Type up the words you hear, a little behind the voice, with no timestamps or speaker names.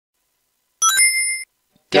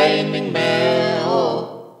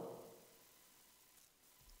GamingMill.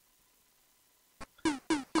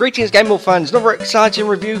 Greetings GamingMill fans, another exciting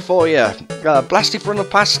review for you. Blasted from the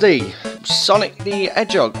pasty, Sonic the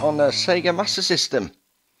Hedgehog on the Sega Master System.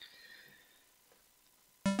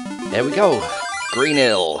 There we go, Green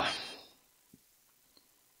Hill.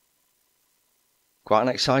 Quite an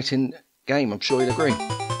exciting game, I'm sure you'll agree.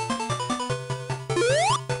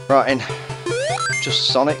 Right in, just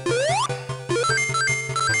Sonic.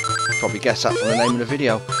 Probably guess that from the name of the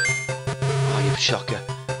video. Oh, you shocker.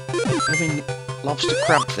 I mean, lobster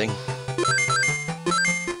crab thing.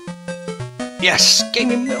 Yes,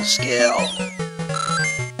 GamingMill skill.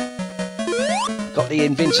 Got the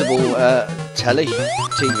invincible TV,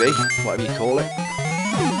 whatever you call it,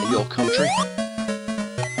 in your country.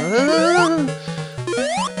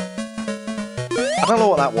 I don't know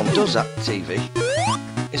what that one does, that TV.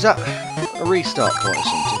 Is that a restart point or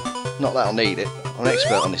something? Not that I'll need it. I'm an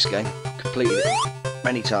expert on this game. Completed it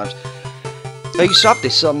many times. I used to have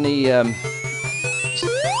this on the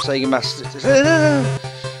Sega Master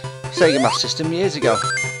System years ago.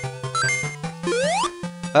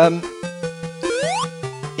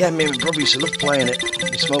 Yeah, me and my brother used to love playing it.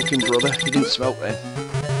 My smoking brother, he didn't smoke then.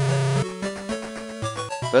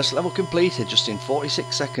 First level completed just in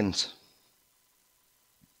 46 seconds.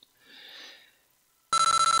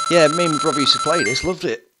 Yeah, me and my brother used to play this, loved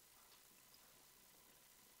it.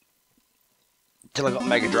 Till I got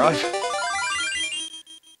Mega Drive.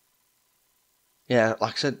 Yeah,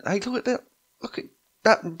 like I said, hey, look at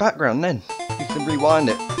that background then. You can rewind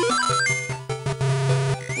it.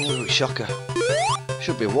 Oh, shocker.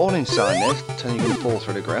 Should be a warning sign there, telling you you're going to fall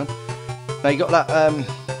through the ground. Now you got that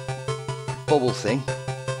bubble thing.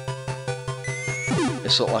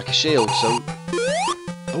 It's sort of like a shield, so...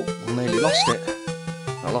 Oh, I nearly lost it.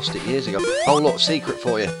 I lost it years ago. Oh look, secret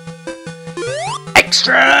for you.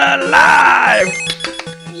 Extra life!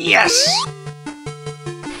 Yes!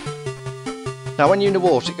 Now when you're in the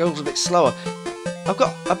water it goes a bit slower. I've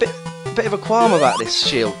got a bit of a qualm about this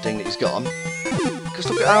shield thing that he's got on. Because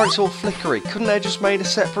look at how it's all flickery. Couldn't they have just made a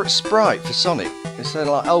separate sprite for Sonic? Instead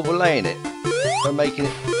of like overlaying it and making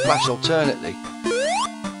it flash alternately.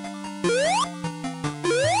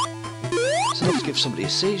 It's enough to give somebody a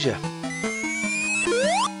seizure.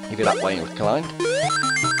 If you're that way inclined.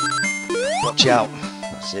 Watch out.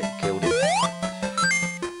 That's it, killed him.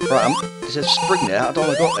 Right, there's a spring there. I don't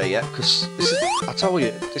want to go there yet because this is, I told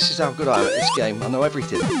you, this is how good I am at this game. I know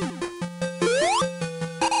everything.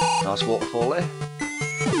 Nice waterfall there.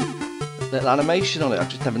 Little animation on it. I've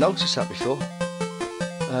just never noticed that before.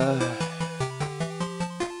 What have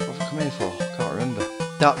I come here for? Can't remember.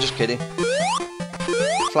 No, just kidding.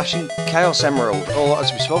 Flashing Chaos Emerald, or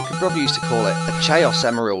as my smoking brother used to call it, a Chaos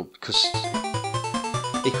Emerald, because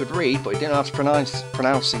he could read, but he didn't know how to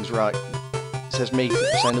pronounce things right. It says me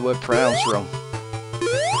saying the word pronounce wrong.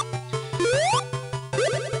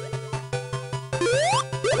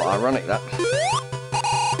 Quite ironic that.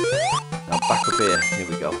 Now back up here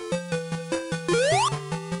we go.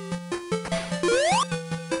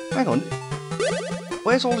 Hang on,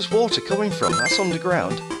 where's all this water coming from? That's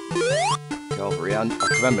underground. Go over here, I can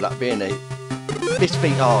remember that being a this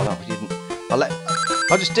beat. Oh no, I didn't.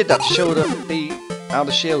 I just did that to show how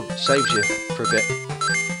the shield saves you for a bit.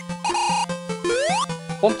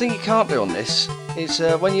 One thing you can't do on this is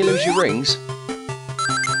when you lose your rings,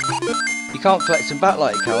 you can't collect them back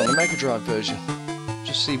like you can on the Mega Drive version.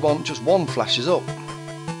 Just one flashes up.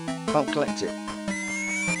 Can't collect it.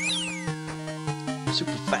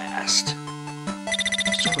 Super fast.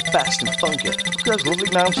 Super fast and funky. Look at those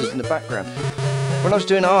lovely mountains in the background. When I was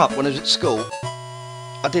doing art when I was at school,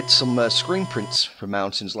 I did some screen prints for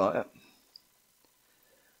mountains like that.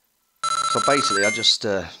 So basically I just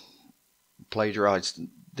plagiarised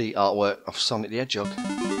the artwork of Sonic the Hedgehog.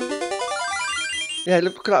 Yeah,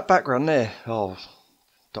 look at that background there. Oh,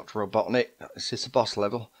 Dr. Robotnik, this is the boss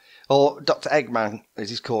level. Or Dr. Eggman, as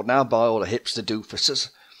he's called now by all the hipster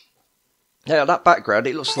doofuses. Yeah, that background,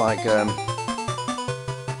 it looks like...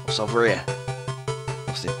 what's over here?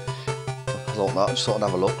 Nothing. I thought that, I just thought I'd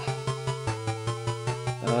have a look.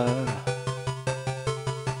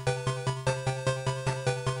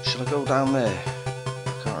 Should I go down there? I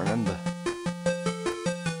can't remember.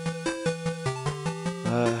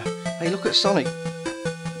 Hey, look at Sonic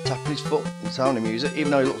tapping his foot and sounding music,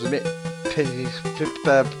 even though he looks a bit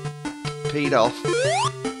peed off.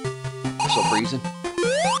 Stop breathing.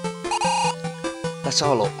 Let's have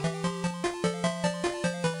a look.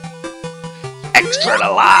 Extra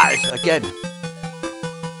alive again.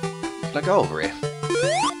 Can I go over here?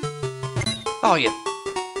 Oh, yeah.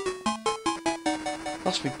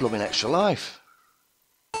 That's me blooming extra life.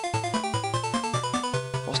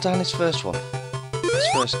 off down this first one. This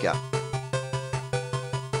first gap.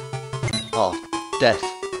 Oh, death.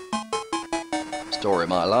 Story of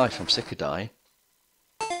my life, I'm sick of dying.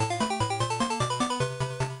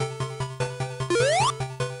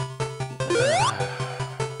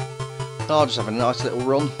 Oh, just having a nice little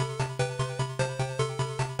run.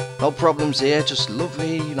 No problems here, just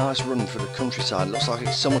lovely, nice run for the countryside. Looks like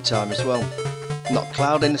it's summertime as well. Not a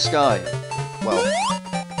cloud in the sky. Well,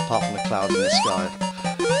 apart from the cloud in the sky.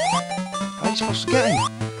 How are you supposed to get him?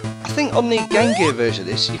 I think on the Game Gear version of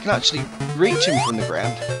this, you can actually reach him from the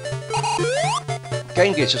ground.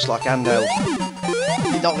 Game Gear's just like handheld.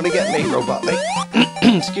 You're not going to get me, Robotnik.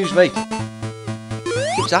 Excuse me.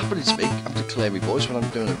 Keeps happening to me. I have to clear my voice when I'm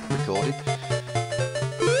doing a recording.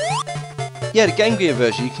 Yeah, the Game Gear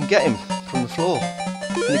version, you can get him from the floor.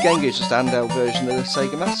 And the Game Gear's just a handheld version of the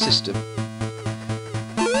Sega Master System.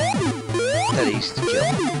 Dead easy to kill.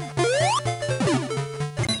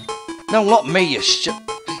 No, not me, you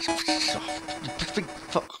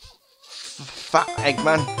fat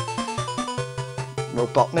Eggman.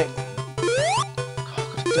 Robotnik. God, I've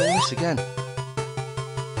got to do this again.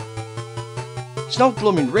 There's no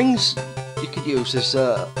blooming rings you could use as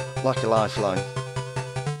like a lifeline.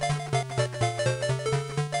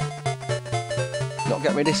 Not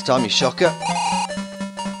get me this time, you shocker.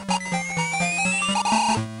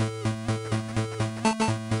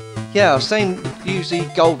 Yeah, I was saying use the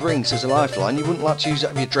gold rings as a lifeline. You wouldn't like to use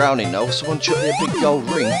that if you're drowning though. Someone chuck you a big gold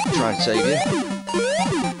ring to try and save you.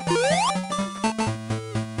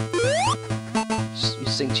 You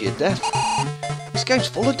sink to your death. This game's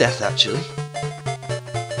full of death actually.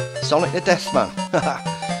 Sonic the Death Man.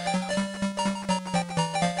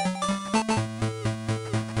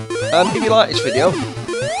 If you like this video,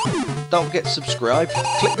 don't forget to subscribe.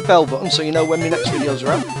 Click the bell button so you know when my next videos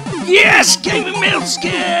are out. Yes! GamingMill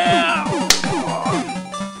scale!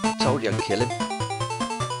 Told you I'd kill him.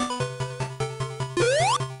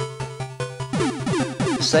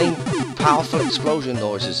 The same powerful explosion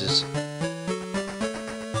noises as...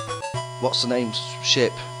 What's the name's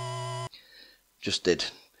ship? Just did.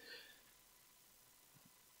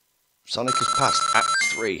 Sonic has passed Act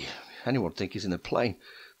 3. Anyone think he's in a plane?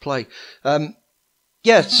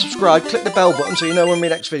 Yeah, subscribe, click the bell button so you know when my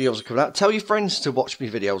next videos are coming out. Tell your friends to watch my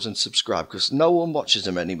videos and subscribe because no one watches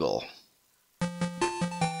them anymore.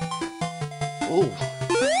 Oh,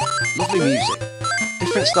 lovely music.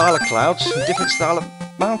 Different style of clouds and different style of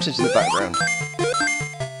mountains in the background.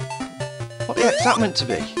 What the heck's that meant to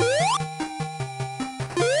be?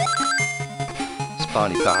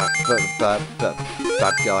 Spiny bad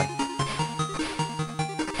guy.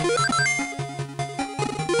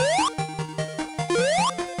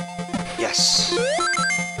 Yes!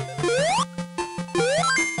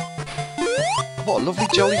 What a lovely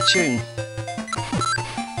jolly tune.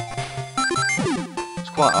 It's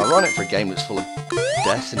quite ironic for a game that's full of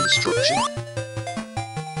death and destruction.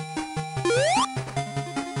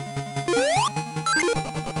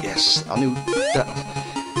 Yes, I knew that.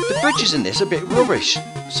 The bridges in this are a bit rubbish.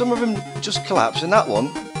 Some of them just collapse and that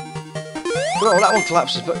one... Well, that one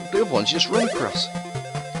collapses but the other one's just run across.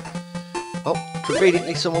 Oh,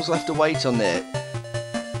 conveniently someone's left a weight on there.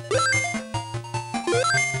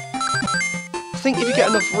 I think if you get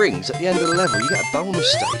enough rings at the end of the level, you get a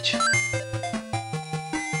bonus stage. I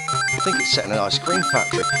think it's set in an ice cream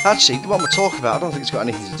factory. Actually, the one we're talking about, I don't think it's got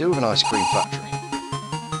anything to do with an ice cream factory.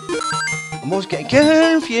 I'm always getting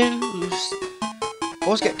confused. I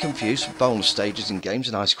always get confused with bonus stages in games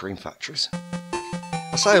and ice cream factories.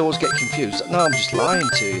 I say I always get confused. No, I'm just lying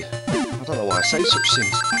to you. I don't know why I say such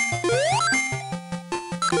things.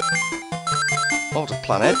 I'll have to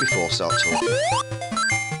plan ahead before I start talking.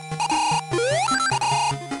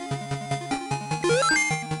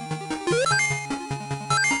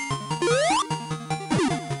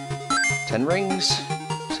 $10 rings. See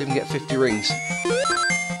if we can get 50 rings.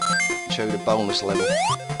 Show you the bonus level.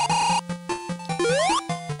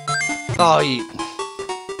 Oh, you...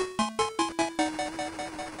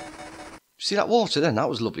 See that water then? That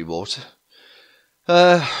was lovely water.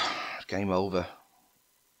 Game over.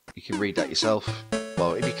 You can read that yourself.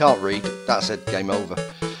 Well, if you can't read, that said game over.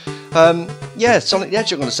 Yeah, Sonic the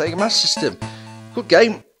Hedgehog on the Sega Master System. Good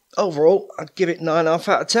game. Overall, I'd give it 9.5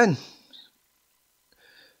 out of 10.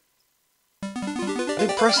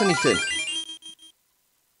 Didn't press anything.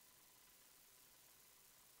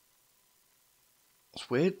 That's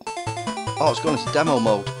weird. Oh, it's gone into demo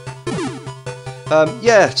mode.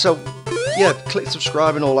 Yeah, so... Yeah, click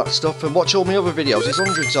subscribe and all that stuff, and watch all my other videos. There's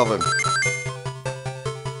hundreds of them.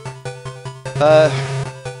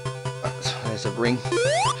 There's a ring.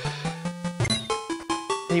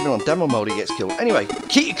 Even on demo mode he gets killed. Anyway,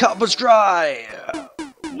 keep your cupboards dry!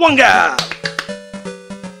 WONGA!